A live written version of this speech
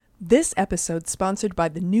This episode sponsored by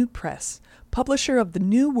The New Press, publisher of The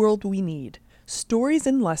New World We Need, stories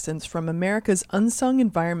and lessons from America's unsung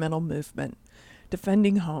environmental movement,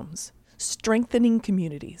 defending homes, strengthening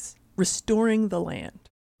communities, restoring the land.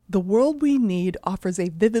 The World We Need offers a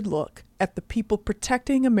vivid look at the people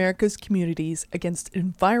protecting America's communities against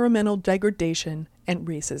environmental degradation and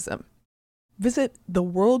racism. Visit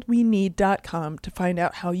theworldweneed.com to find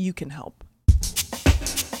out how you can help.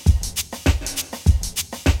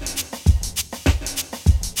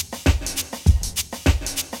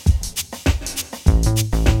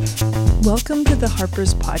 Welcome to the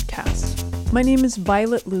Harper's Podcast. My name is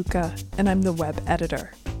Violet Lucca, and I'm the web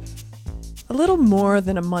editor. A little more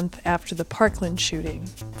than a month after the Parkland shooting,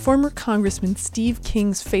 former Congressman Steve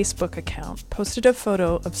King's Facebook account posted a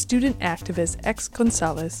photo of student activist X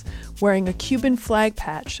Gonzalez wearing a Cuban flag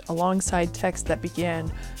patch alongside text that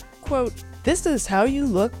began, quote, "This is how you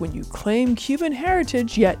look when you claim Cuban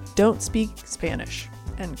heritage yet don't speak Spanish,"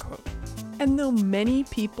 end quote. And though many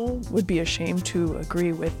people would be ashamed to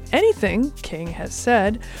agree with anything King has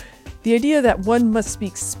said, the idea that one must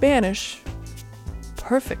speak Spanish,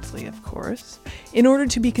 perfectly of course, in order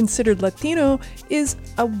to be considered Latino is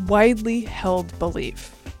a widely held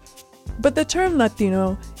belief. But the term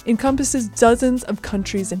Latino encompasses dozens of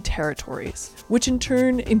countries and territories, which in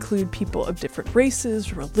turn include people of different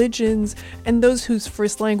races, religions, and those whose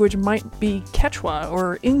first language might be Quechua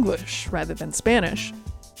or English rather than Spanish.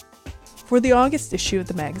 For the August issue of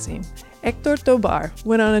the magazine, Hector Tobar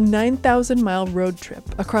went on a 9,000-mile road trip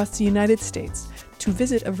across the United States to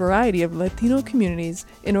visit a variety of Latino communities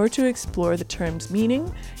in order to explore the term's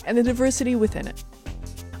meaning and the diversity within it.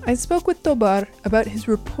 I spoke with Tobar about his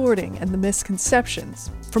reporting and the misconceptions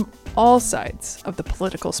from all sides of the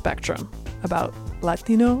political spectrum about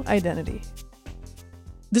Latino identity.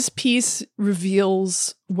 This piece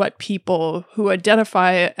reveals what people who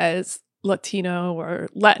identify as Latino or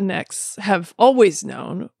Latinx have always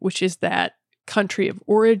known, which is that country of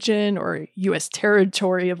origin or U.S.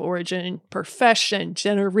 territory of origin, profession,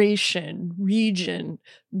 generation, region,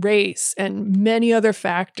 race, and many other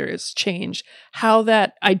factors change how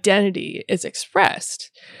that identity is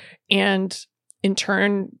expressed, and in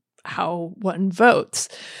turn, how one votes.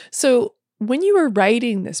 So when you were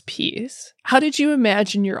writing this piece, how did you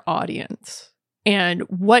imagine your audience? And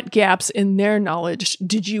what gaps in their knowledge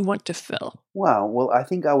did you want to fill? Wow. Well, I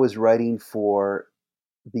think I was writing for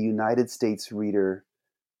the United States reader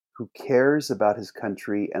who cares about his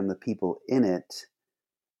country and the people in it,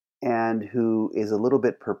 and who is a little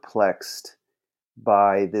bit perplexed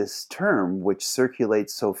by this term which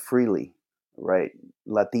circulates so freely, right?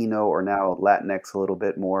 Latino, or now Latinx a little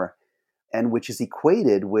bit more, and which is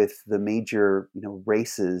equated with the major,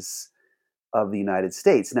 races of the United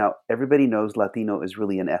States. Now, everybody knows Latino is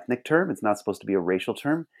really an ethnic term. It's not supposed to be a racial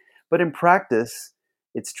term. But in practice,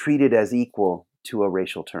 it's treated as equal to a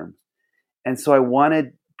racial term. And so I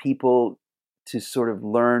wanted people to sort of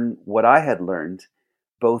learn what I had learned,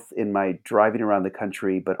 both in my driving around the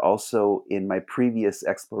country, but also in my previous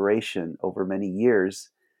exploration over many years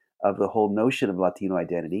of the whole notion of Latino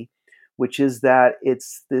identity, which is that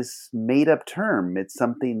it's this made-up term. It's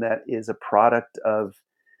something that is a product of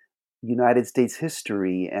United States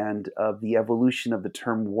history and of the evolution of the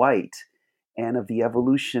term white and of the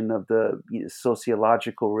evolution of the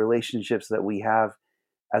sociological relationships that we have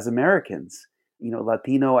as Americans.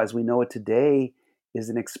 Latino, as we know it today, is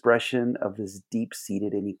an expression of this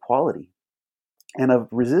deep-seated inequality and of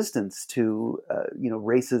resistance to,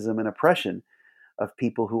 racism and oppression of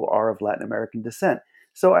people who are of Latin American descent.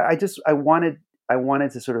 So I wanted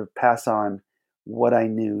to sort of pass on what I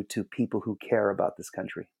knew to people who care about this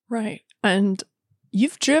country. Right. And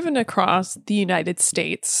you've driven across the United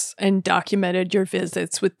States and documented your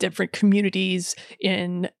visits with different communities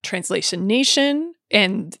in Translation Nation.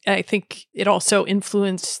 And I think it also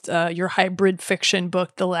influenced your hybrid fiction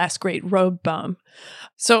book, The Last Great Road Bum.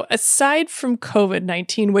 So aside from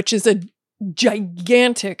COVID-19, which is a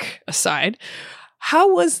gigantic aside,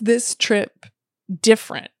 how was this trip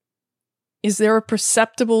different? Is there a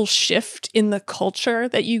perceptible shift in the culture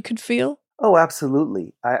that you could feel? Oh,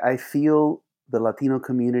 absolutely. I feel the Latino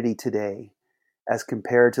community today, as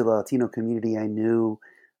compared to the Latino community I knew,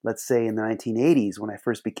 let's say, in the 1980s when I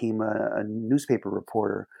first became a newspaper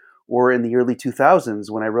reporter, or in the early 2000s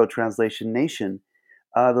when I wrote Translation Nation.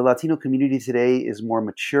 The Latino community today is more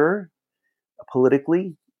mature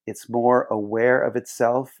politically. It's more aware of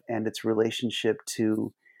itself and its relationship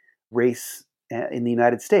to race in the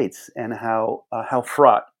United States, and how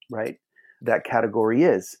fraught, right, that category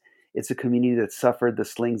is. It's a community that suffered the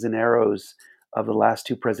slings and arrows of the last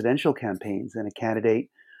two presidential campaigns, and a candidate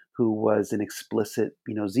who was an explicit,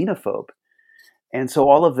 xenophobe. And so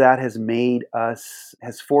all of that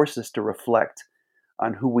has forced us to reflect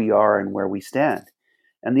on who we are and where we stand.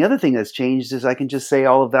 And the other thing that's changed is I can just say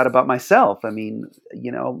all of that about myself. I mean,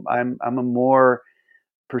 I'm a more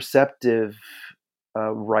perceptive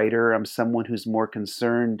writer. I'm someone who's more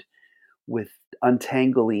concerned with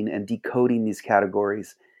untangling and decoding these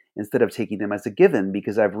categories instead of taking them as a given,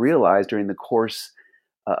 because I've realized during the course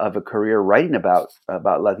of a career writing about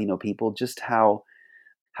Latino people just how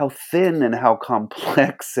thin and how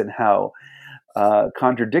complex and how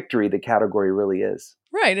contradictory the category really is.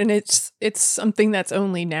 Right. And it's something that's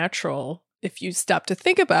only natural if you stop to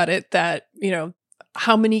think about it, that,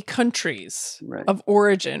 how many countries Right. of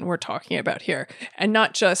origin we're talking about here, and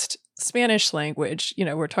not just Spanish language.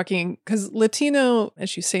 We're talking, because Latino,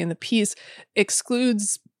 as you say in the piece,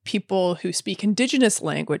 excludes people who speak indigenous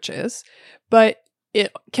languages, but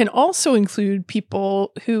it can also include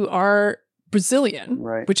people who are Brazilian,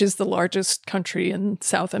 Right. which is the largest country in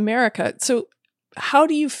South America. So how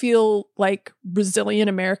do you feel like Brazilian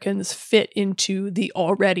Americans fit into the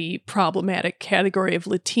already problematic category of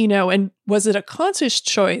Latino? And was it a conscious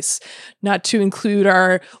choice not to include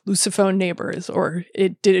our Lusophone neighbors, or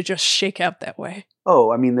did it just shake out that way?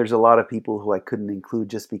 Oh, I mean, there's a lot of people who I couldn't include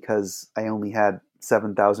just because I only had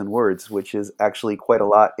 7,000 words, which is actually quite a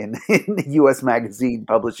lot in U.S. magazine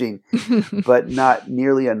publishing, but not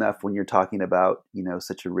nearly enough when you're talking about,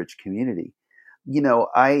 such a rich community.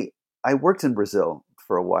 I worked in Brazil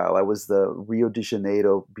for a while. I was the Rio de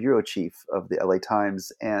Janeiro bureau chief of the LA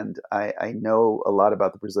Times, and I know a lot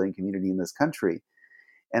about the Brazilian community in this country.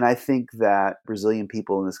 And I think that Brazilian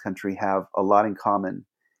people in this country have a lot in common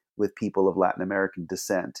with people of Latin American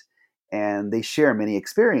descent. And they share many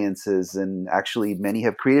experiences, and actually, many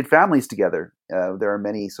have created families together. There are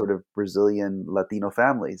many sort of Brazilian Latino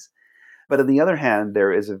families. But on the other hand,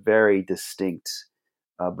 there is a very distinct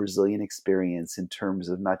Brazilian experience in terms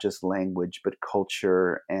of not just language, but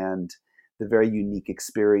culture and the very unique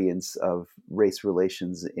experience of race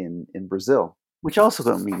relations in Brazil, which also,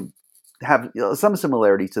 have some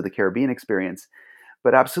similarity to the Caribbean experience,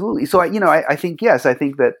 but absolutely. So I think, yes, I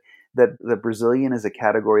think that the Brazilian is a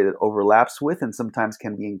category that overlaps with and sometimes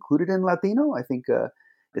can be included in Latino. I think,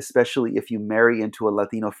 especially if you marry into a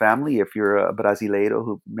Latino family, if you're a Brasileiro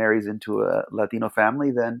who marries into a Latino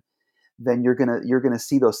family, then you're gonna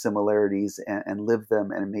see those similarities and live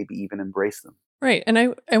them and maybe even embrace them. Right. And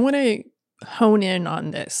I want to hone in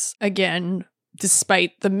on this again.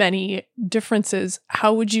 Despite the many differences,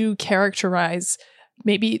 how would you characterize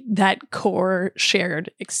maybe that core shared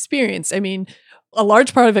experience? I mean, a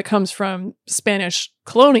large part of it comes from Spanish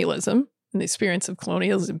colonialism and the experience of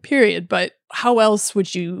colonialism, period. But how else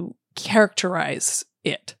would you characterize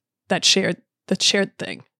it, that shared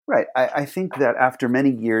thing? Right. I think that after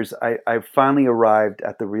many years, I finally arrived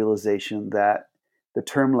at the realization that the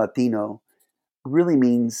term Latino really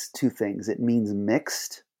means two things. It means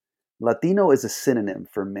mixed. Latino is a synonym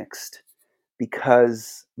for mixed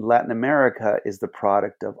because Latin America is the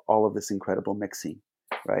product of all of this incredible mixing,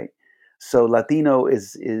 right? So Latino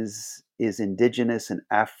is indigenous and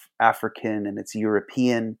African, and it's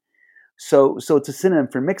European. So it's a synonym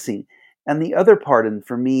for mixing. And the other part, and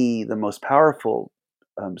for me, the most powerful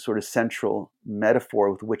sort of central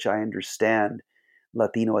metaphor with which I understand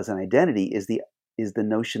Latino as an identity is the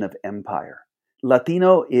notion of empire.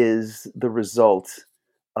 Latino is the result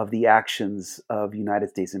of the actions of United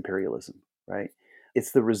States imperialism, right?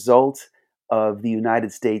 It's the result of the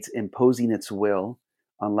United States imposing its will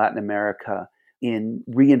on Latin America in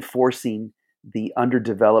reinforcing the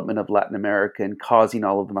underdevelopment of Latin America and causing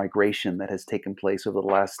all of the migration that has taken place over the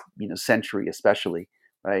last century, especially,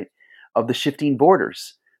 right? Of the shifting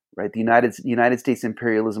borders, right? The United States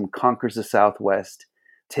imperialism conquers the Southwest,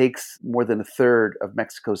 takes more than a third of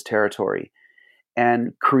Mexico's territory,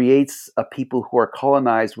 and creates a people who are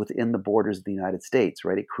colonized within the borders of the United States,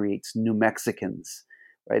 right? It creates New Mexicans,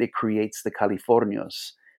 right? It creates the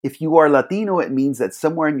Californios. If you are Latino, it means that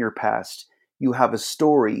somewhere in your past, you have a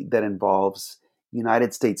story that involves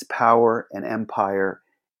United States power and empire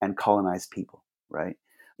and colonized people, right?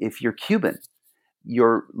 If you're Cuban,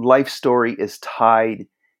 your life story is tied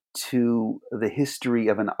to the history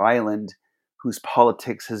of an island whose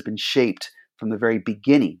politics has been shaped from the very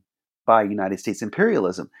beginning by United States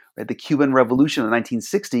imperialism. Right? The Cuban Revolution of the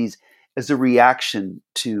 1960s is a reaction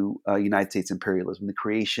to United States imperialism, the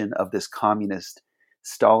creation of this communist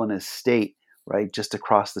Stalinist state, right, just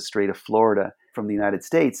across the Strait of Florida from the United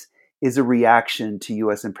States, is a reaction to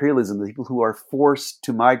U.S. imperialism. The people who are forced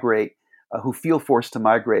to migrate, who feel forced to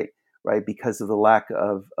migrate, right, because of the lack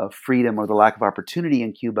of freedom or the lack of opportunity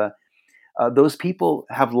in Cuba, those people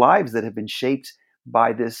have lives that have been shaped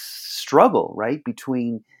by this struggle, right,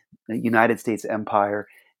 between the United States empire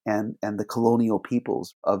and the colonial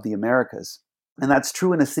peoples of the Americas. And that's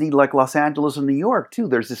true in a city like Los Angeles or New York, too.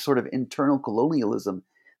 There's this sort of internal colonialism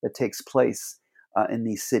that takes place in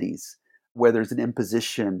these cities, where there's an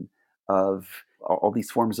imposition of all these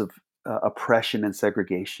forms of oppression and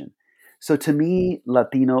segregation. So to me,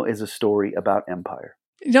 Latino is a story about empire.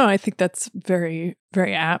 No, I think that's very,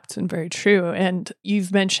 very apt and very true. And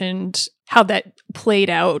you've mentioned how that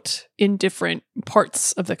played out in different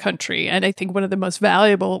parts of the country. And I think one of the most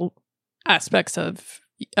valuable aspects of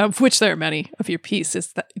which there are many of your piece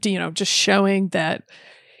is that, just showing that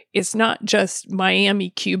it's not just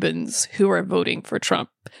Miami Cubans who are voting for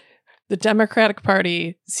Trump. The Democratic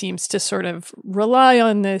Party seems to sort of rely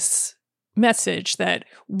on this message that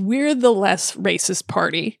we're the less racist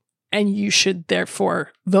party and you should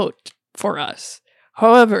therefore vote for us.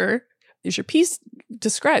 However, as your piece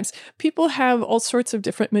describes, people have all sorts of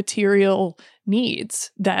different material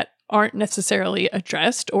needs that aren't necessarily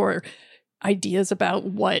addressed, or ideas about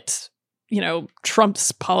what,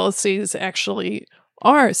 Trump's policies actually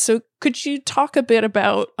are. So could you talk a bit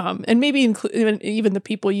about, and maybe include even the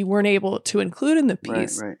people you weren't able to include in the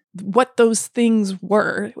piece, Right. what those things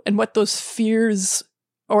were and what those fears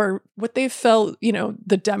or what they felt,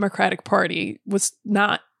 the Democratic Party was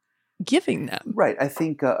not giving them? Right. I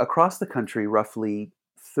think across the country, roughly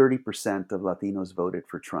 30% of Latinos voted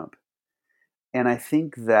for Trump. And I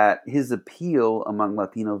think that his appeal among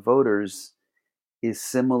Latino voters is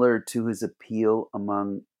similar to his appeal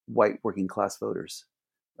among white working class voters,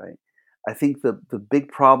 right? I think the big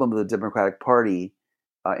problem of the Democratic Party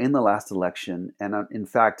in the last election, and in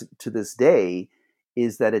fact to this day,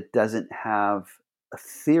 is that it doesn't have a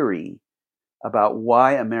theory about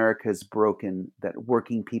why America is broken that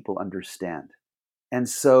working people understand. And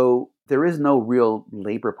so there is no real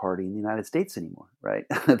labor party in the United States anymore, right?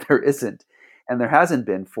 There isn't. And there hasn't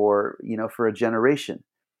been for a generation.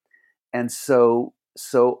 And so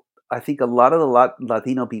I think a lot of the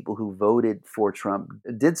Latino people who voted for Trump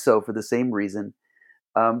did so for the same reason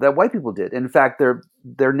that white people did. In fact,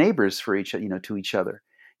 they're neighbors for to each other.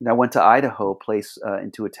 I went to Idaho, place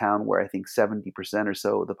into a town where I think 70% or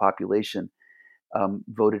so of the population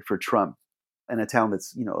voted for Trump, in a town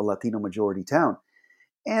that's a Latino majority town.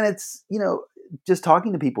 And it's just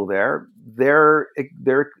talking to people there, they're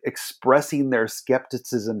expressing their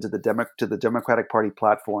skepticism to the Democratic Party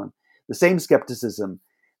platform, the same skepticism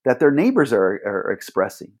that their neighbors are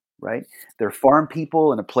expressing. Right? They're farm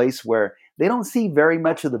people in a place where they don't see very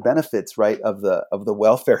much of the benefits, right, of the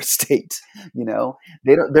welfare state.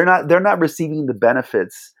 They're not receiving the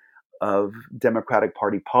benefits of Democratic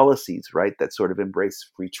Party policies, right, that sort of embrace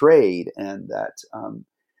free trade, and that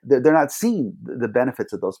they're not seeing the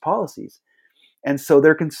benefits of those policies. And so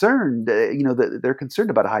they're concerned, they're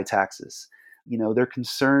concerned about high taxes. They're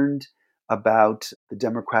concerned about the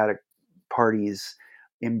Democratic Party's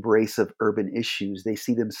embrace of urban issues. They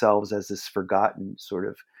see themselves as this forgotten sort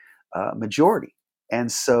of majority.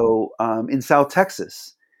 And so in South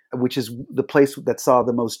Texas, which is the place that saw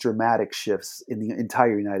the most dramatic shifts in the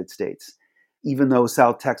entire United States, even though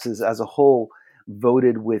South Texas as a whole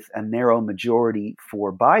voted with a narrow majority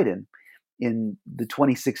for Biden, in the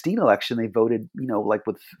 2016 election, they voted, like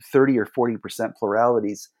with 30 or 40%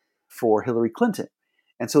 pluralities for Hillary Clinton.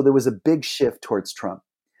 And so there was a big shift towards Trump.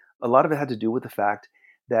 A lot of it had to do with the fact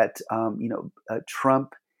that,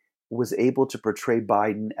 Trump was able to portray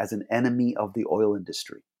Biden as an enemy of the oil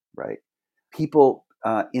industry, right? People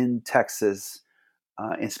in Texas,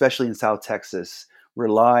 especially in South Texas,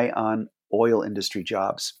 rely on oil industry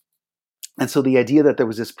jobs. And so the idea that there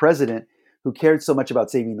was this president who cared so much about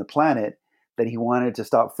saving the planet that he wanted to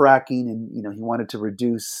stop fracking, and he wanted to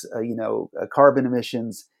reduce carbon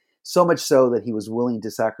emissions, so much so that he was willing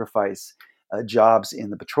to sacrifice jobs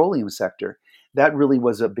in the petroleum sector. That really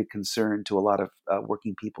was a big concern to a lot of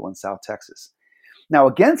working people in South Texas. Now,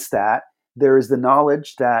 against that, there is the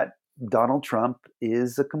knowledge that Donald Trump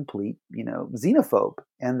is a complete, xenophobe,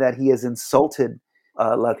 and that he has insulted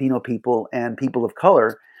Latino people and people of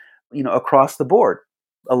color, across the board.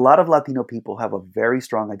 A lot of Latino people have a very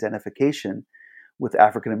strong identification with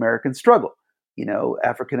African American struggle.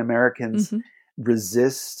 African Americans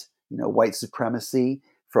resist, white supremacy.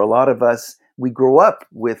 For a lot of us, we grew up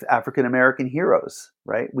with African American heroes,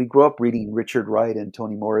 right? We grew up reading Richard Wright and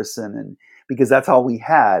Toni Morrison, and because that's all we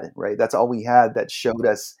had, right? That's all we had that showed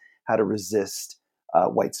us how to resist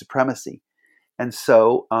white supremacy. And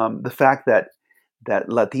so the fact that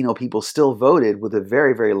Latino people still voted with a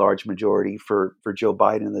very, very large majority for Joe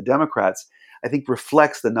Biden and the Democrats, I think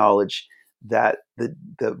reflects the knowledge that the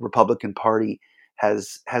Republican Party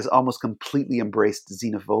has almost completely embraced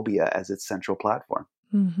xenophobia as its central platform.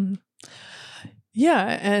 Mm-hmm.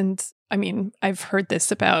 Yeah. And I mean, I've heard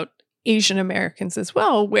this about Asian Americans as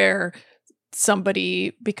well, where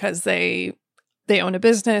somebody, because they own a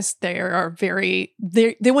business, they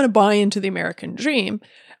want to buy into the American dream,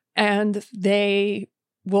 and they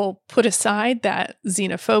will put aside that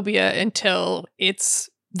xenophobia until it's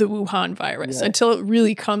the Wuhan virus, Yeah. until it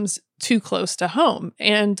really comes too close to home.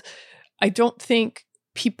 And I don't think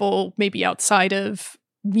people maybe outside of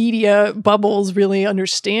media bubbles really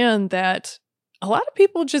understand that a lot of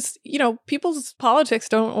people just, people's politics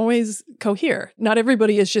don't always cohere. Not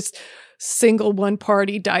everybody is just single one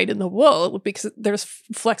party dyed in the wool, because there's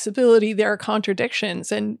flexibility, there are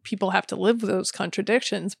contradictions, and people have to live with those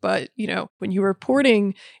contradictions. But, when you're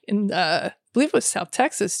reporting in, I believe it was South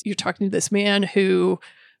Texas, you're talking to this man who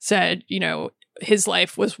said, his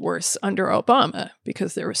life was worse under Obama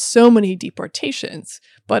because there were so many deportations,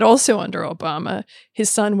 but also under Obama, his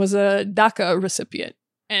son was a DACA recipient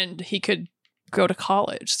and he could go to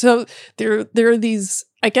college. So there are these,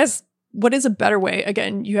 I guess, what is a better way?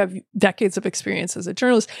 Again, you have decades of experience as a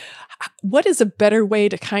journalist. What is a better way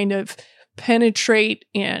to kind of penetrate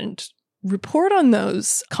and report on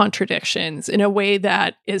those contradictions in a way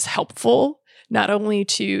that is helpful, not only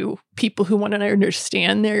to people who want to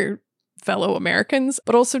understand their fellow Americans,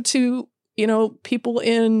 but also to, people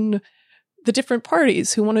in the different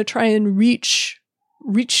parties who want to try and reach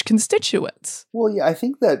constituents? Well, yeah, I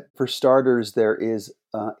think that for starters, there is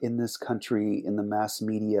in this country, in the mass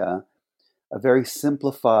media, a very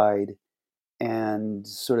simplified and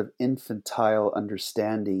sort of infantile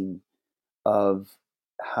understanding of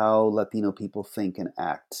how Latino people think and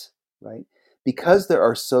act, right? Because there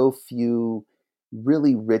are so few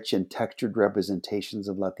really rich and textured representations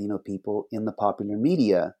of Latino people in the popular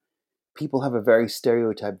media, people have a very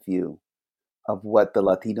stereotyped view of what the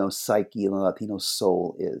Latino psyche and the Latino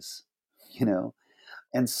soul is, you know?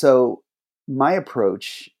 And so my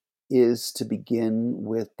approach is to begin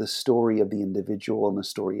with the story of the individual and the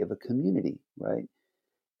story of a community, right?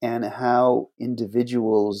 And how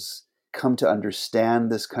individuals come to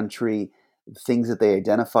understand this country, the things that they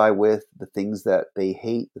identify with, the things that they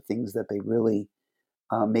hate, the things that they really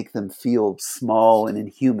make them feel small and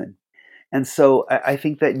inhuman. And so I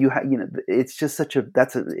think that it's just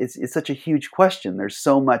it's such a huge question. There's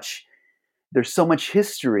so much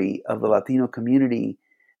history of the Latino community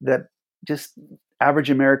that just average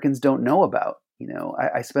Americans don't know about.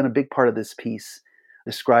 I spent a big part of this piece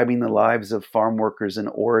describing the lives of farm workers in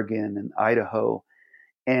Oregon and Idaho,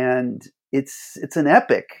 and it's an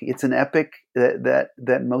epic. It's an epic that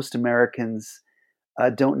most Americans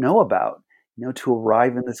don't know about. To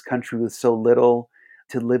arrive in this country with so little,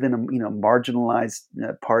 to live in marginalized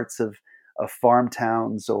parts of farm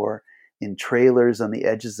towns or in trailers on the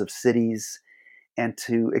edges of cities, and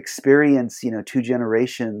to experience two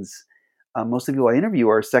generations. Most of the people I interview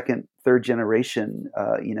are second, third generation,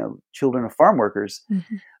 children of farm workers.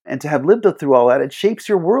 Mm-hmm. And to have lived through all that, it shapes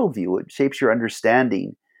your worldview. It shapes your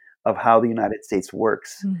understanding of how the United States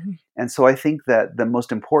works. Mm-hmm. And so I think that the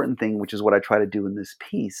most important thing, which is what I try to do in this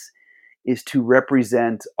piece, is to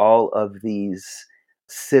represent all of these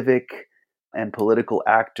civic and political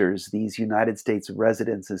actors, these United States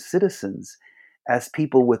residents and citizens, as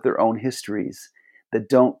people with their own histories that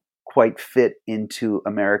don't quite fit into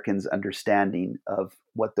Americans' understanding of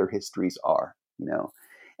what their histories are,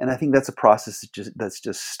 And I think that's a process that's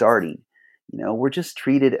just starting. We're just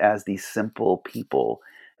treated as these simple people.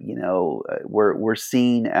 We're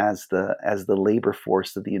seen as the labor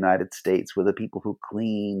force of the United States. We're the people who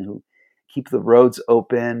clean, who keep the roads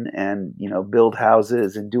open, and build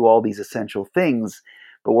houses and do all these essential things.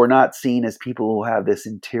 But we're not seen as people who have this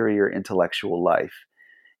interior intellectual life.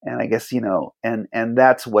 And I guess and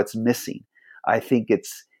that's what's missing. I think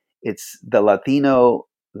it's the Latino,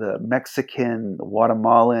 the Mexican, the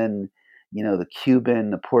Guatemalan, the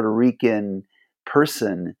Cuban, the Puerto Rican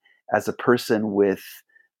person as a person with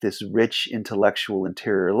this rich intellectual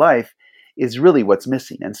interior life is really what's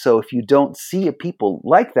missing. And so if you don't see a people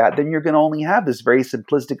like that, then you're going to only have this very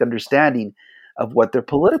simplistic understanding of what their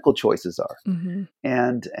political choices are. Mm-hmm.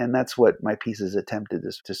 And that's what my piece has attempted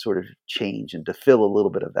to sort of change and to fill a little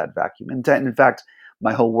bit of that vacuum. And in fact,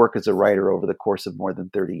 my whole work as a writer over the course of more than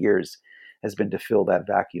 30 years has been to fill that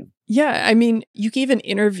vacuum. Yeah, I mean, you gave an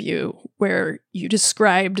interview where you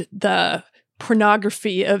described the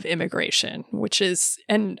pornography of immigration, which is,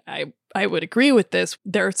 and I would agree with this,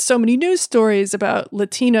 there are so many news stories about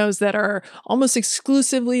Latinos that are almost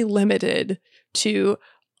exclusively limited to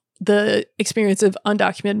the experience of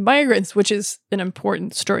undocumented migrants, which is an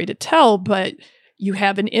important story to tell, but you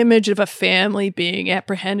have an image of a family being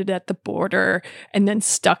apprehended at the border and then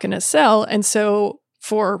stuck in a cell. And so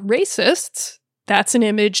for racists, that's an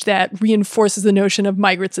image that reinforces the notion of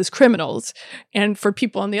migrants as criminals. And for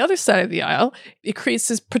people on the other side of the aisle, it creates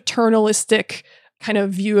this paternalistic kind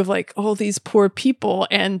of view of like, oh, these poor people,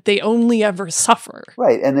 and they only ever suffer.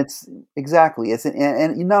 Right. And it's exactly,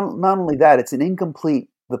 and not only that, it's an incomplete,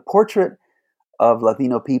 the portrait of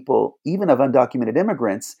Latino people, even of undocumented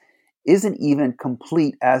immigrants, isn't even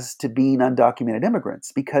complete as to being undocumented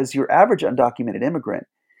immigrants, because your average undocumented immigrant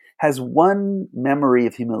has one memory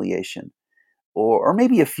of humiliation, or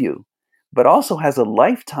maybe a few, but also has a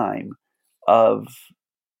lifetime of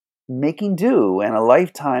making do, and a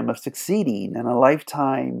lifetime of succeeding, and a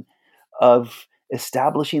lifetime of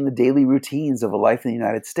establishing the daily routines of a life in the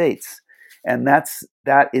United States. And that's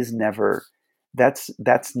never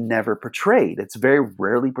portrayed. It's very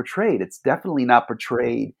rarely portrayed. It's definitely not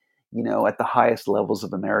portrayed, at the highest levels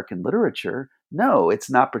of American literature. No, it's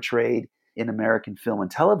not portrayed in American film and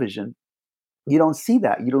television. You don't see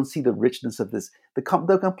that. You don't see the richness of this, the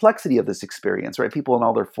complexity of this experience, right? People and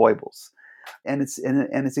all their foibles. And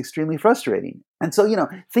it's extremely frustrating. And so,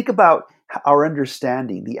 think about our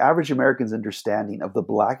understanding, the average American's understanding of the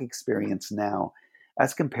Black experience now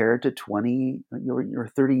as compared to 20 or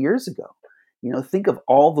 30 years ago. Think of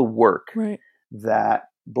all the work that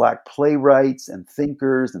Black playwrights and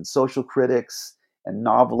thinkers and social critics and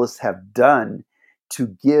novelists have done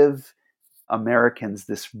to give Americans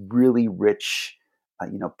this really rich,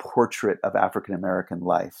 portrait of African American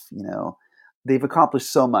life. They've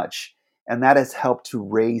accomplished so much, and that has helped to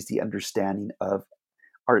raise the understanding of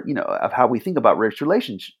of how we think about race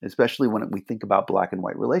relations, especially when we think about Black and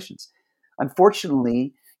white relations.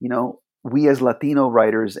 Unfortunately, we as Latino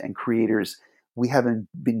writers and creators, we haven't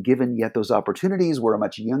been given yet those opportunities. We're a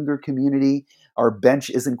much younger community. Our bench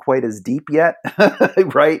isn't quite as deep yet,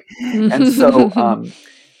 right? And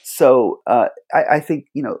so, I think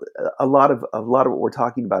a lot of what we're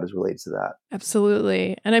talking about is related to that.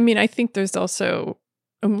 Absolutely, and I mean, I think there's also,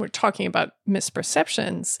 when we're talking about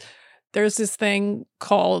misperceptions, there's this thing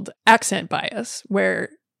called accent bias, where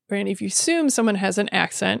if you assume someone has an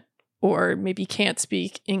accent or maybe can't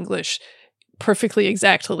speak English perfectly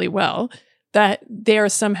exactly well, that they are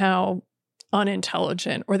somehow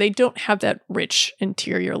unintelligent, or they don't have that rich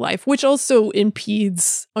interior life, which also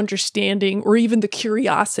impedes understanding or even the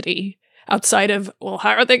curiosity outside of, well, how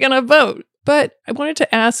are they going to vote? But I wanted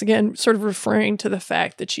to ask again, sort of referring to the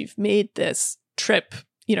fact that you've made this trip,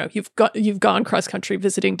 you've gone cross country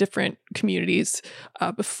visiting different communities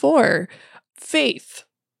before. Faith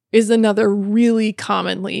is another really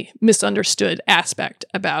commonly misunderstood aspect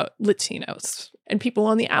about Latinos. And people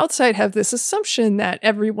on the outside have this assumption that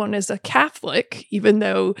everyone is a Catholic, even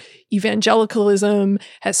though evangelicalism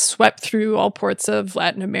has swept through all parts of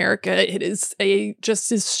Latin America. It is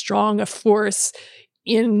just as strong a force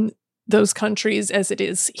in those countries as it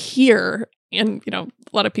is here. And, a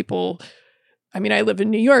lot of people, I mean, I live in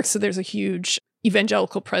New York, so there's a huge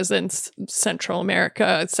evangelical presence, Central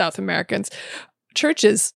America, South Americans,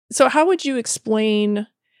 churches. So how would you explain,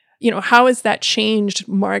 how has that changed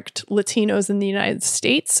marked Latinos in the United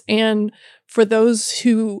States? And for those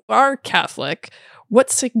who are Catholic,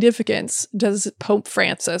 what significance does Pope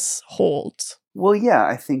Francis hold? Well, yeah,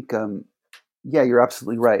 I think, you're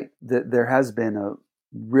absolutely right. There has been a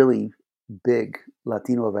really big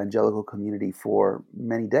Latino evangelical community for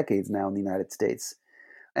many decades now in the United States.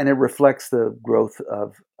 And it reflects the growth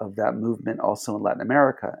of that movement also in Latin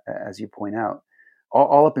America, as you point out,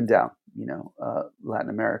 all up and down, Latin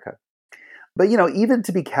America. But, even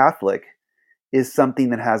to be Catholic is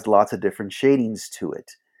something that has lots of different shadings to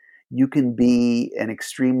it. You can be an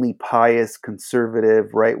extremely pious, conservative,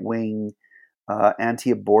 right-wing,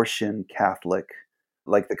 anti-abortion Catholic,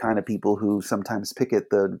 like the kind of people who sometimes picket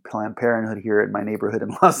the Planned Parenthood here in my neighborhood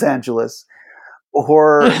in Los Angeles.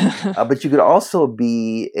 Or, but you could also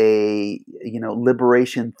be a,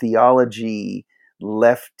 liberation theology,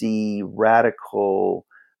 lefty, radical,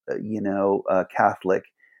 Catholic.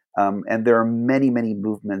 And there are many, many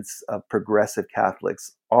movements of progressive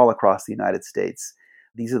Catholics all across the United States.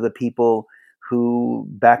 These are the people who,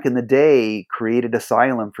 back in the day, created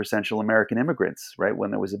asylum for Central American immigrants, right?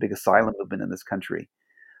 When there was a big asylum movement in this country.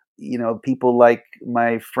 People like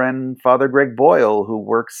my friend, Father Greg Boyle, who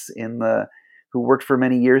worked for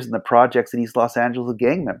many years in the projects in East Los Angeles with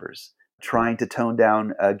gang members, trying to tone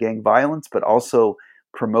down gang violence, but also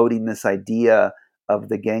promoting this idea of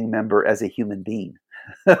the gang member as a human being,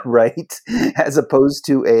 right? As opposed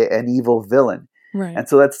to an evil villain. Right. And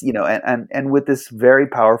so that's, and with this very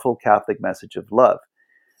powerful Catholic message of love.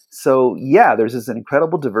 So yeah, there's this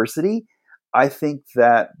incredible diversity. I think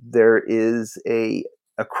that there is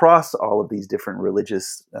across all of these different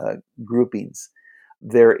religious groupings,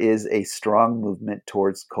 there is a strong movement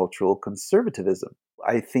towards cultural conservatism.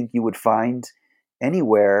 I think you would find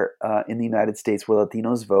anywhere in the United States where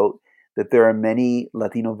Latinos vote that there are many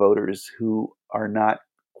Latino voters who are not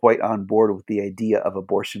quite on board with the idea of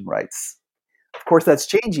abortion rights. Of course, that's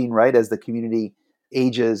changing, right? As the community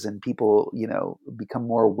ages and people, become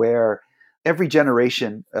more aware. Every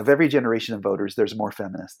generation of voters, there's more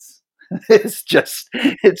feminists. It's just,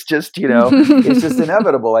 it's just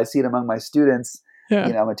inevitable. I see it among my students.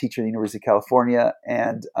 Yeah. I'm a teacher at the University of California,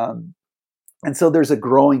 and so there's a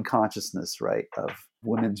growing consciousness, right, of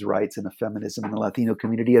women's rights and of feminism in the Latino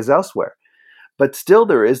community as elsewhere. But still,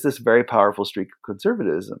 there is this very powerful streak of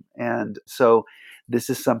conservatism, and so this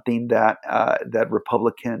is something that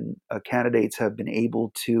Republican candidates have been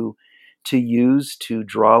able to use to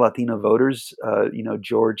draw Latino voters.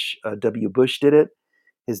 George W. Bush did it.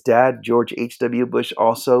 His dad, George H.W. Bush,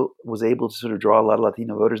 also was able to sort of draw a lot of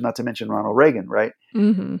Latino voters, not to mention Ronald Reagan, right?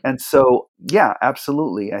 Mm-hmm. And so, yeah,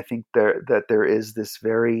 absolutely. I think there is this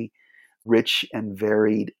very rich and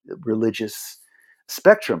varied religious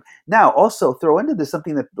spectrum. Now, also throw into this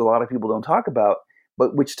something that a lot of people don't talk about,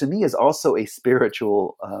 but which to me is also a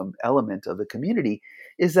spiritual element of the community,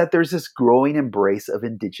 is that there's this growing embrace of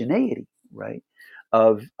indigeneity, right?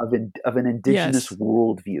 Of an indigenous Yes.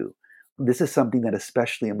 worldview. This is something that,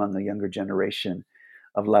 especially among the younger generation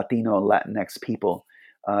of Latino and Latinx people,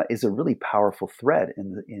 is a really powerful thread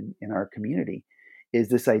in our community. Is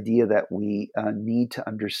this idea that we need to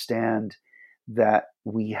understand that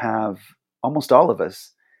we have, almost all of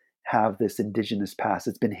us have this indigenous past.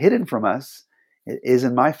 It's been hidden from us. It is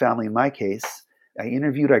in my family, in my case. I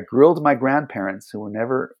grilled my grandparents who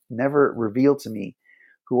were never revealed to me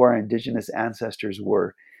who our indigenous ancestors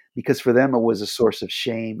were, because for them it was a source of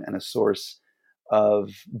shame and a source of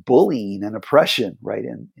bullying and oppression, right,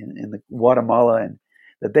 in the Guatemala and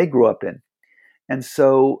that they grew up in. And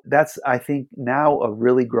so that's, I think, now a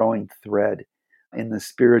really growing thread in the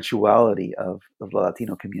spirituality of the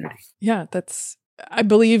Latino community. Yeah, I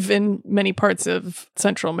believe in many parts of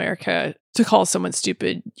Central America, to call someone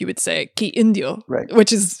stupid, you would say, "Qui indio," Right.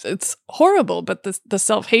 which it's horrible, but the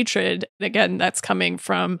self-hatred, again, that's coming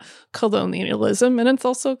from colonialism, and it's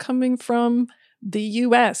also coming from the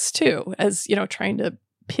US too, as, trying to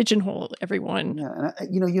pigeonhole everyone. Yeah,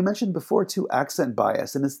 and you mentioned before too accent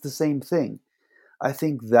bias, and it's the same thing. I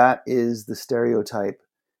think that is the stereotype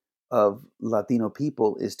of Latino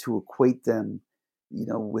people, is to equate them,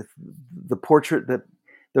 with the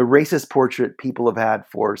racist portrait people have had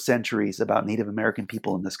for centuries about Native American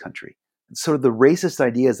people in this country. So the racist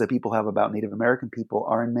ideas that people have about Native American people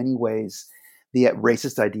are in many ways the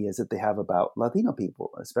racist ideas that they have about Latino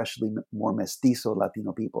people, especially more mestizo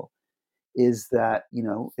Latino people. Is that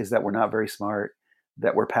we're not very smart,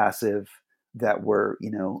 that we're passive, that we're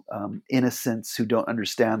innocents who don't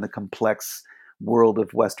understand the complex world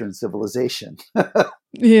of Western civilization.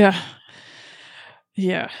 Yeah.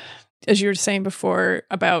 Yeah. As you were saying before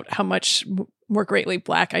about how much more greatly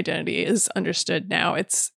Black identity is understood now,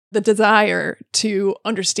 it's the desire to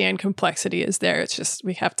understand complexity is there. It's just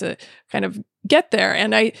we have to kind of get there.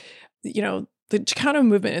 And the Chicano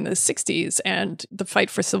movement in the 60s and the fight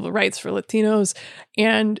for civil rights for Latinos.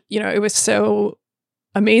 And, it was so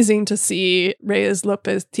amazing to see Reyes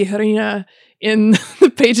Lopez Tijerina in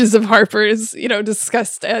the pages of Harper's,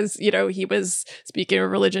 discussed as, he was speaking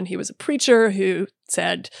of religion. He was a preacher who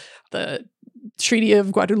said the Treaty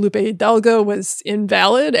of Guadalupe Hidalgo was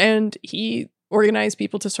invalid, and he organized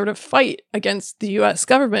people to sort of fight against the US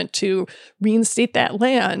government to reinstate that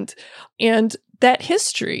land. And that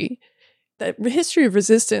history of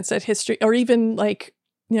resistance, that history, or even like,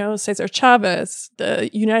 Cesar Chavez, the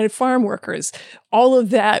United Farm Workers, all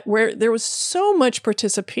of that, where there was so much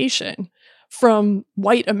participation from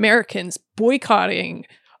white Americans boycotting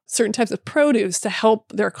certain types of produce to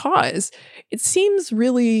help their cause, it seems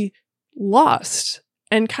really lost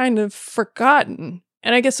and kind of forgotten.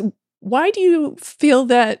 And I guess, why do you feel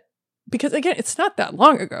that? Because again, it's not that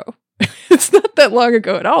long ago. It's not that long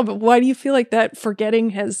ago at all, but why do you feel like that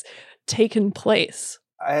forgetting has taken place?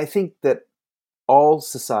 I think that all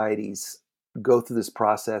societies go through this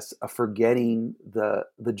process of forgetting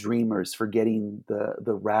the dreamers, forgetting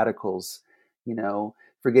the radicals,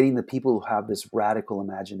 forgetting the people who have this radical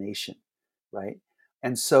imagination, right?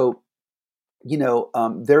 And so,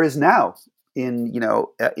 there is now in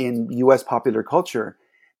U.S. popular culture,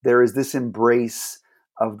 there is this embrace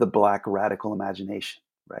of the Black radical imagination,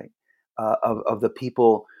 right? of the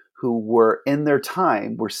people who were in their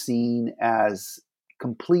time were seen as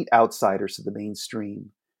complete outsiders to the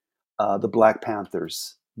mainstream. The Black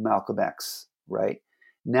Panthers, Malcolm X, right?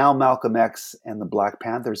 Now Malcolm X and the Black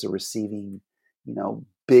Panthers are receiving, the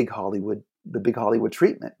big Hollywood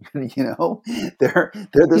treatment. They're the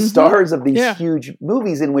Mm-hmm. stars of these Yeah. huge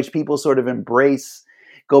movies in which people sort of embrace,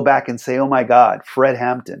 go back and say, "Oh my God, Fred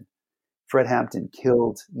Hampton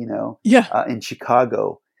killed, Yeah. in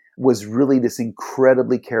Chicago, was really this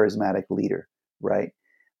incredibly charismatic leader, right?"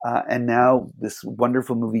 And now this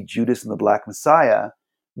wonderful movie, Judas and the Black Messiah,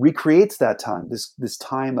 recreates that time, this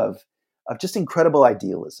time of just incredible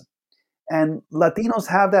idealism. And Latinos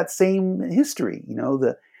have that same history.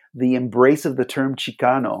 The embrace of the term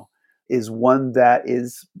Chicano is one that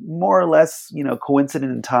is more or less,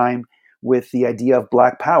 coincident in time with the idea of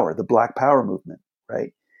Black Power, the Black Power movement,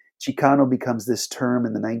 right? Chicano becomes this term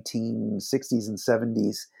in the 1960s and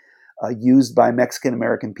 70s, used by Mexican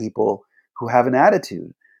American people who have an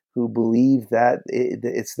attitude, who believe that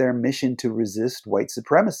it's their mission to resist white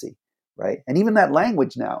supremacy, right? And even that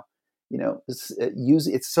language now,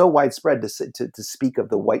 it's so widespread to speak of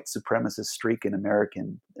the white supremacist streak in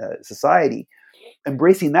American society.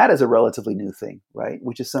 Embracing that as a relatively new thing, right?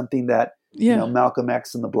 Which is something that Yeah. Malcolm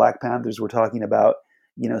X and the Black Panthers were talking about,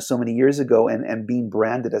 so many years ago, and being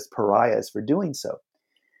branded as pariahs for doing so.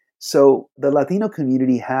 So the Latino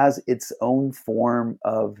community has its own form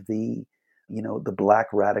of the Black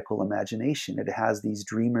radical imagination. It has these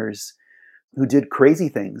dreamers who did crazy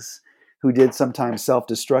things, who did sometimes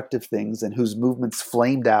self-destructive things, and whose movements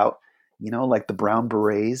flamed out, like the Brown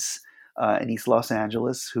Berets in East Los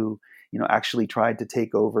Angeles, who actually tried to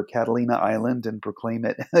take over Catalina Island and proclaim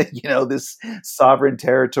it, this sovereign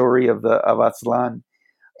territory of Aztlan.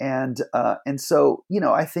 And so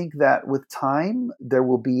I think that with time there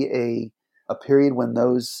will be a period when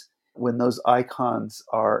those icons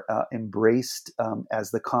are embraced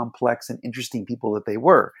as the complex and interesting people that they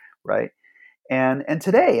were, right? And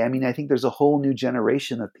today, I mean, I think there's a whole new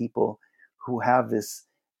generation of people who have this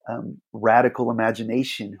radical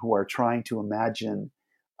imagination, who are trying to imagine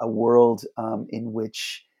a world in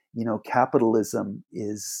which capitalism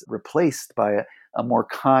is replaced by a more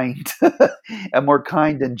kind, a more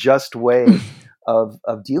kind and just way of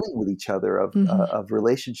dealing with each other, Mm-hmm. of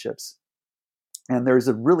relationships. And there's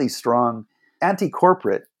a really strong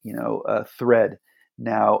anti-corporate thread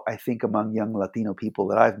now, I think, among young Latino people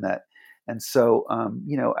that I've met. And so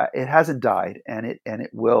it hasn't died, and it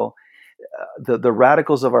will. The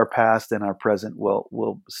radicals of our past and our present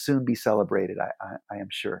will soon be celebrated, I am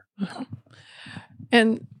sure.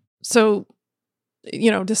 And so,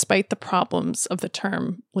 despite the problems of the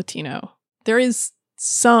term Latino, there is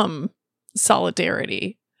some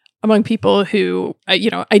solidarity among people who,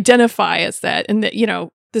 identify as that, and that,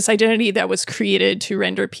 this identity that was created to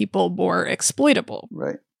render people more exploitable.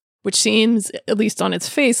 Right. Which seems, at least on its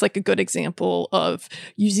face, like a good example of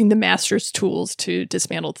using the master's tools to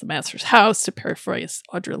dismantle the master's house, to paraphrase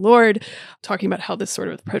Audre Lorde, talking about how this sort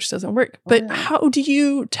of approach doesn't work. But how do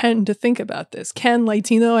you tend to think about this? Can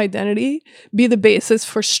Latino identity be the basis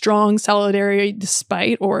for strong solidarity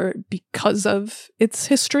despite or because of its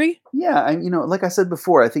history? Yeah, and like I said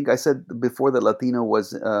before, I think I said before that Latino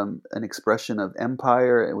was an expression of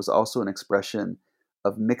empire. It was also an expression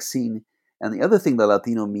of mixing. And the other thing that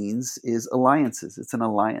Latino means is alliances. It's an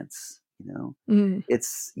alliance. Mm.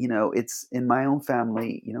 It's in my own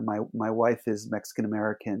family. My wife is Mexican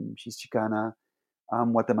American. She's Chicana.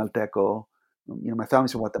 I'm Guatemalteco. My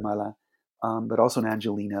family's from Guatemala, but also an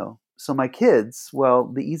Angelino. So my kids,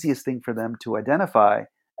 well, the easiest thing for them to identify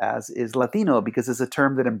as is Latino, because it's a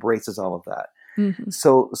term that embraces all of that. Mm-hmm.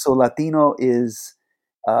 So Latino is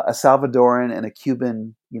a Salvadoran and a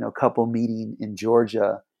Cuban, couple meeting in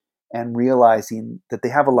Georgia and realizing that they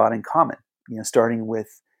have a lot in common. Starting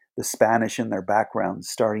with the Spanish in their background,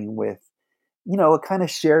 starting with a kind of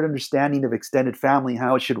shared understanding of extended family and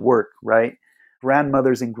how it should work, right?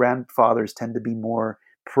 Grandmothers and grandfathers tend to be more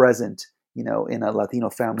present, in a Latino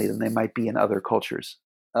family than they might be in other cultures.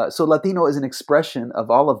 So Latino is an expression of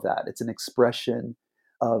all of that. It's an expression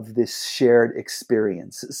of this shared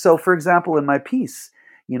experience. So, for example, in my piece,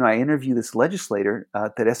 I interview this legislator,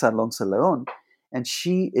 Teresa Alonso Leon, and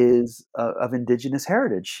she is of indigenous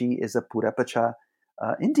heritage. She is a Purepecha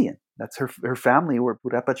Indian. That's her family were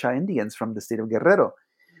Purepecha Indians from the state of Guerrero.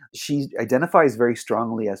 She identifies very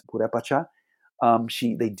strongly as Purepecha.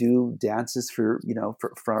 They do dances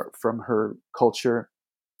from her culture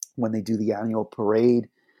when they do the annual parade,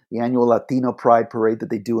 the annual Latino Pride parade that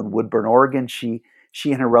they do in Woodburn, Oregon. She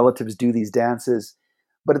and her relatives do these dances,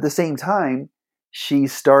 but at the same time,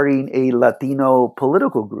 she's starting a Latino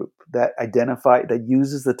political group that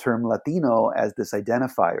uses the term Latino as this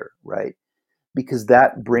identifier, right? Because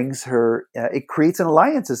that brings her, it creates an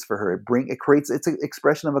alliances for her. It's an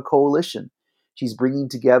expression of a coalition. She's bringing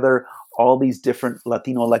together all these different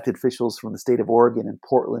Latino elected officials from the state of Oregon and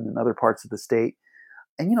Portland and other parts of the state.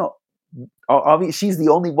 And, obviously she's the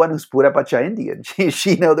only one who's Purepacha Indian.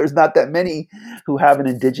 There's not that many who have an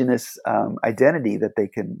indigenous identity that they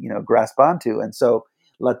can, grasp onto. And so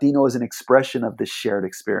Latino is an expression of this shared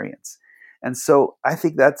experience. And so I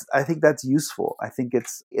think that's useful. I think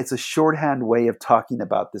it's a shorthand way of talking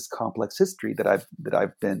about this complex history that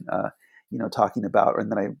I've been talking about,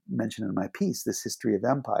 and that I mentioned in my piece, this history of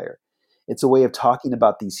empire. It's a way of talking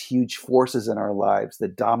about these huge forces in our lives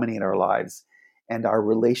that dominate our lives and our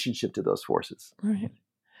relationship to those forces. Right.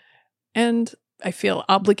 And I feel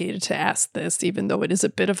obligated to ask this, even though it is a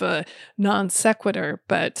bit of a non sequitur,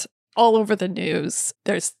 but all over the news,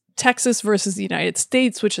 there's Texas versus the United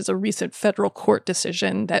States, which is a recent federal court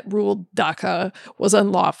decision that ruled DACA was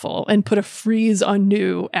unlawful and put a freeze on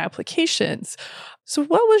new applications. So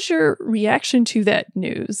what was your reaction to that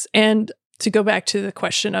news? And to go back to the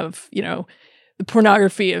question of, the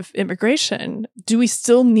pornography of immigration, do we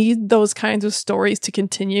still need those kinds of stories to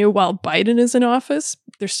continue while Biden is in office?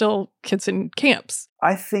 There's still kids in camps.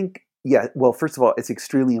 I think, yeah, well, first of all, it's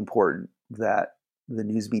extremely important that the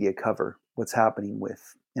news media cover what's happening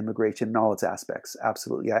with immigration in all its aspects.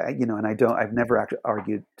 Absolutely. I've never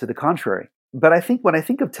argued to the contrary. But I think when I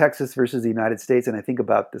think of Texas versus the United States and I think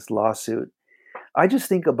about this lawsuit, I just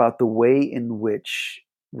think about the way in which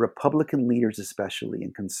Republican leaders, especially,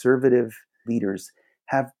 and conservative leaders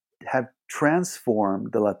have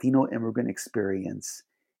transformed the Latino immigrant experience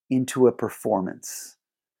into a performance.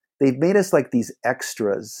 They've made us like these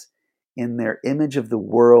extras in their image of the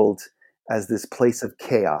world as this place of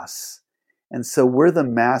chaos. And so we're the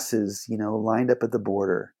masses, lined up at the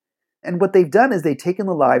border. And what they've done is they've taken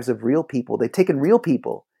the lives of real people. They've taken real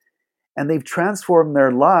people and they've transformed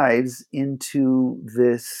their lives into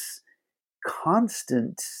this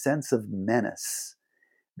constant sense of menace,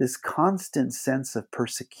 this constant sense of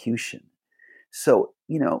persecution. So,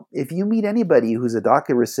 if you meet anybody who's a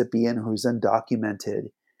DACA recipient who's undocumented,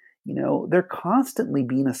 they're constantly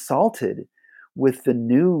being assaulted with the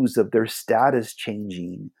news of their status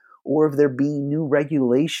changing or of there being new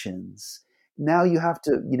regulations. Now you have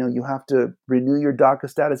to renew your DACA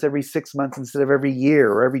status every 6 months instead of every year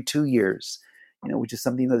or every 2 years, which is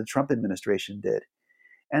something that the Trump administration did.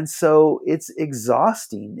 And so it's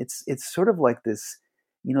exhausting. It's sort of like this,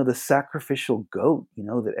 the sacrificial goat,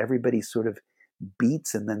 that everybody sort of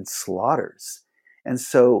beats and then slaughters. And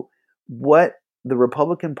so what the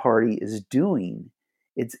Republican Party is doing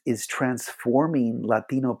is transforming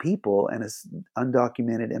Latino people and as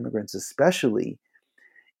undocumented immigrants especially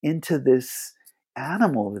into this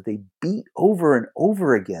animal that they beat over and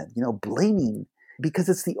over again, blaming, because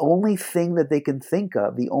it's the only thing that they can think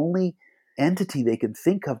of, the only entity they can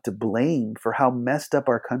think of to blame for how messed up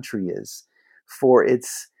our country is, for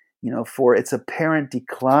its apparent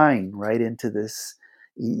decline right into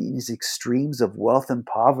these extremes of wealth and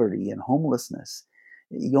poverty and homelessness.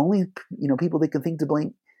 The only people they can think to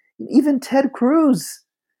blame, even Ted Cruz,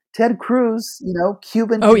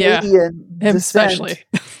 Cuban Canadian him descent, especially.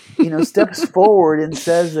 steps forward and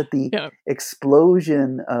says that the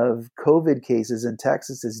explosion of COVID cases in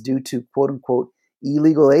Texas is due to quote unquote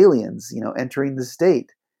illegal aliens, entering the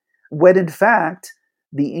state. When in fact,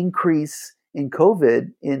 the increase in COVID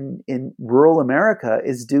in rural America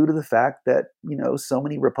is due to the fact that, so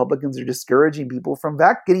many Republicans are discouraging people from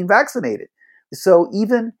getting vaccinated. So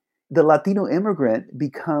even the Latino immigrant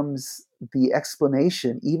becomes the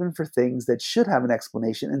explanation even for things that should have an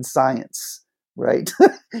explanation in science, right?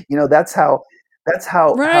 That's how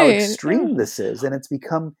extreme this is. And it's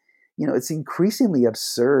become, it's increasingly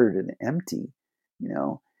absurd and empty,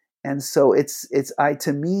 And so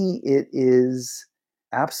to me, it is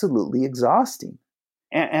absolutely exhausting.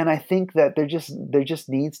 And I think that there just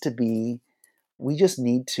needs to be, we just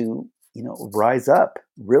need to, rise up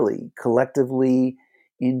really collectively,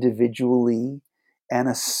 individually, and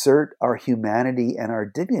assert our humanity and our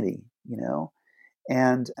dignity,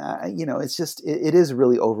 and, it's just, it is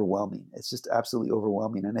really overwhelming. It's just absolutely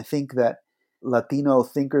overwhelming. And I think that Latino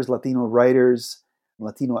thinkers, Latino writers,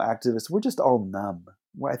 Latino activists, we're just all numb.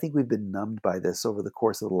 I think we've been numbed by this over the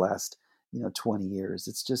course of the last 20 years.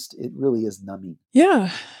 It really is numbing.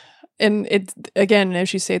 Yeah. And it, again,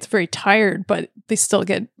 as you say, it's very tired, but they still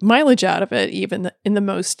get mileage out of it, even in the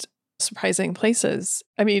most surprising places.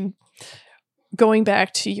 I mean, going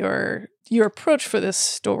back to your approach for this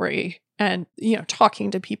story and,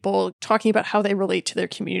 talking to people, talking about how they relate to their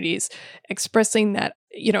communities, expressing that,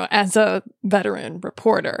 as a veteran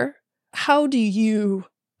reporter, how do you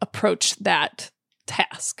approach that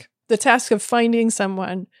task? The task of finding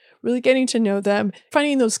someone, really getting to know them,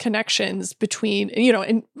 finding those connections between,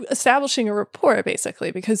 and establishing a rapport,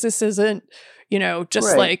 basically, because this isn't, just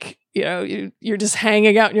Right. like, you're just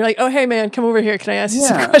hanging out and you're like, oh, hey, man, come over here. Can I ask you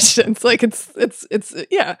some Yeah. questions? Like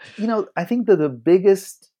yeah. I think that the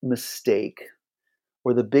biggest mistake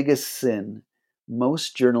or the biggest sin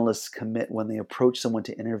most journalists commit when they approach someone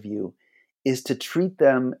to interview is to treat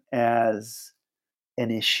them as an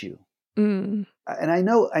issue. Mm. And I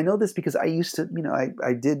know this because I used to,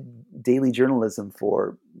 I did daily journalism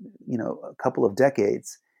for, a couple of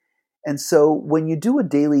decades. And so when you do a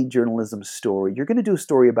daily journalism story, you're going to do a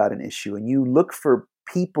story about an issue, and you look for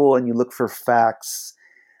people and you look for facts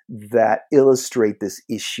that illustrate this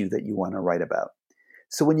issue that you want to write about.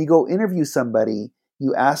 So when you go interview somebody,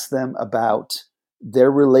 you ask them about their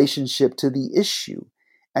relationship to the issue,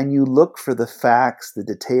 and you look for the facts, the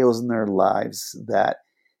details in their lives that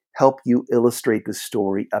help you illustrate the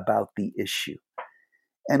story about the issue.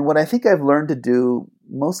 And what I think I've learned to do,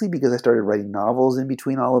 mostly because I started writing novels in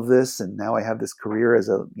between all of this, and now I have this career as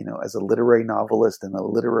a literary novelist and a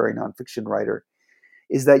literary nonfiction writer,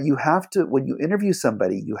 is that you have to, when you interview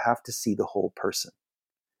somebody, you have to see the whole person.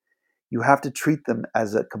 You have to treat them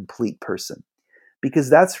as a complete person, because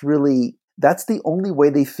that's the only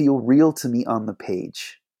way they feel real to me on the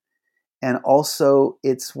page. And also,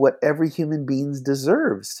 it's what every human being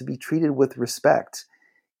deserves, to be treated with respect,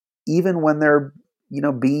 even when they're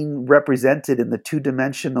being represented in the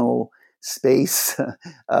two-dimensional space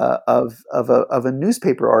of a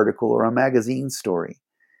newspaper article or a magazine story.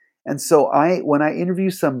 And so when I interview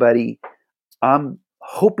somebody, I'm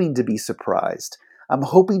hoping to be surprised. I'm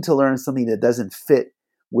hoping to learn something that doesn't fit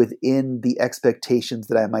within the expectations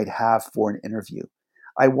that I might have for an interview.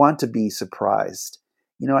 I want to be surprised.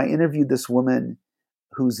 I interviewed this woman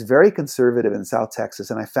who's very conservative in South Texas,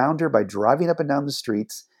 and I found her by driving up and down the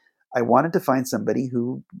streets. I wanted to find somebody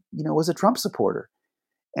who, was a Trump supporter.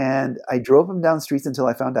 And I drove him down the streets until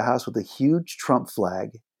I found a house with a huge Trump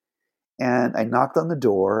flag. And I knocked on the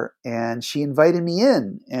door, and she invited me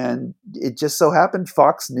in. And it just so happened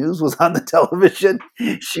Fox News was on the television,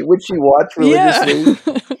 which she watched religiously.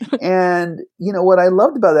 Yeah. And, what I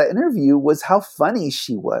loved about that interview was how funny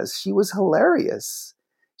she was. She was hilarious.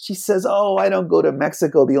 She says, "Oh, I don't go to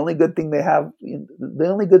Mexico. The only good thing they have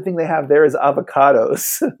there is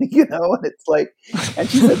avocados." And it's like, and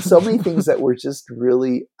she said so many things that were just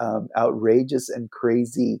really outrageous and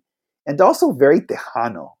crazy, and also very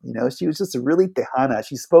Tejano. She was just a really Tejana.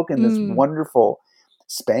 She spoke in this wonderful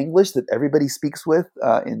Spanglish that everybody speaks with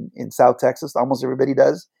in South Texas. Almost everybody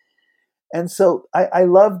does. And so I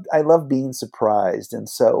love being surprised. And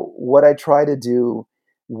so what I try to do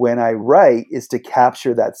when I write is to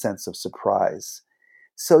capture that sense of surprise.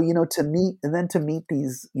 So, to meet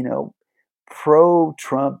these,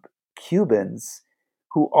 pro-Trump Cubans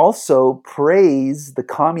who also praise the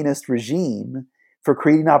communist regime for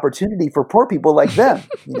creating opportunity for poor people like them,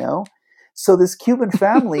 So this Cuban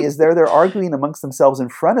family is there, they're arguing amongst themselves in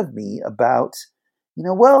front of me about,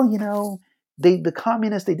 the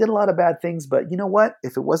communists, they did a lot of bad things, but you know what?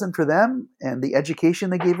 If it wasn't for them and the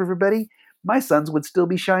education they gave everybody, my sons would still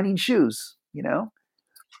be shining shoes,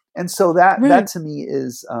 And so that to me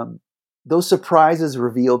is, those surprises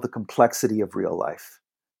reveal the complexity of real life,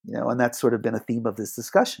 and that's sort of been a theme of this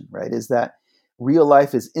discussion, right? Is that real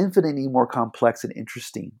life is infinitely more complex and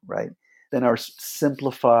interesting, right, than our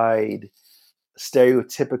simplified,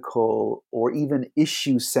 stereotypical, or even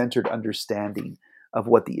issue-centered understanding of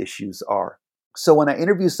what the issues are. So when I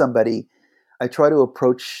interview somebody, I try to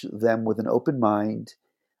approach them with an open mind.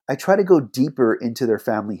 I try to go deeper into their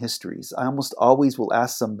family histories. I almost always will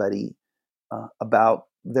ask somebody about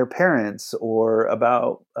their parents, or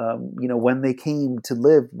about when they came to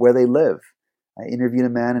live where they live. I interviewed a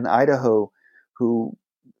man in Idaho who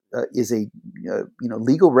is a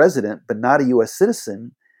legal resident but not a U.S.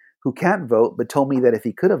 citizen, who can't vote, but told me that if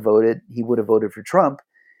he could have voted, he would have voted for Trump.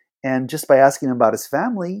 And just by asking him about his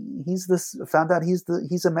family, found out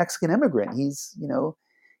he's a Mexican immigrant. He's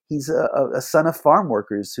a son of farm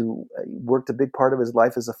workers who worked a big part of his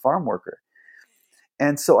life as a farm worker.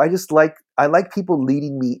 And so I like people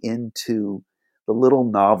leading me into the little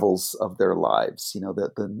novels of their lives,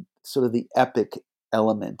 the sort of the epic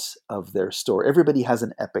element of their story. Everybody has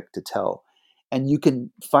an epic to tell. And you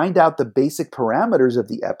can find out the basic parameters of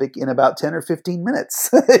the epic in about 10 or 15 minutes,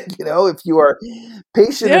 if you are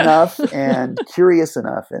patient enough and curious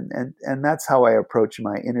enough. And that's how I approach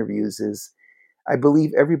my interviews, is I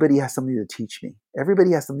believe everybody has something to teach me.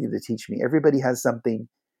 Everybody has something to teach me. Everybody has something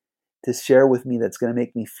to share with me that's going to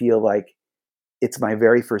make me feel like it's my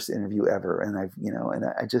very first interview ever. And I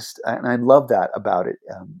love that about it,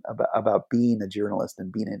 about being a journalist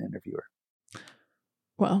and being an interviewer.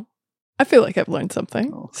 Well, I feel like I've learned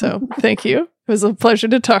something. Oh. So thank you. It was a pleasure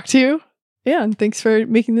to talk to you. Yeah. And thanks for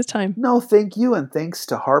making this time. No, thank you. And thanks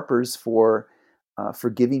to Harper's for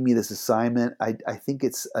giving me this assignment. I think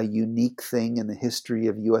it's a unique thing in the history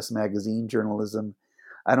of U.S. magazine journalism.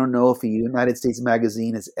 I don't know if a United States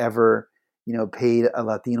magazine has ever, paid a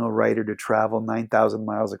Latino writer to travel 9,000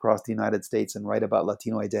 miles across the United States and write about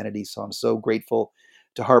Latino identity. So I'm so grateful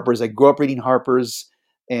to Harper's. I grew up reading Harper's,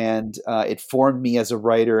 and it formed me as a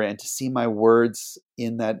writer. And to see my words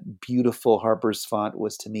in that beautiful Harper's font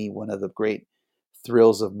was, to me, one of the great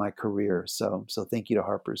thrills of my career. So thank you to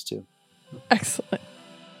Harper's too. Excellent.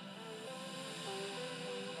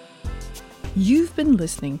 You've been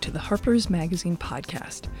listening to the Harper's Magazine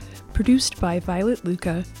podcast, produced by Violet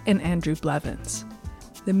Lucca and Andrew Blevins.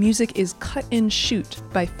 The music is Cut and Shoot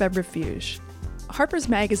by Febrifuge. Harper's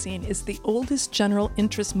Magazine is the oldest general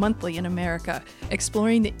interest monthly in America,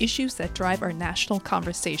 exploring the issues that drive our national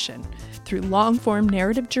conversation through long-form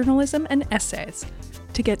narrative journalism and essays.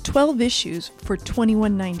 To get 12 issues for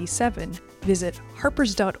 $21.97, visit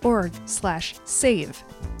harpers.org/save.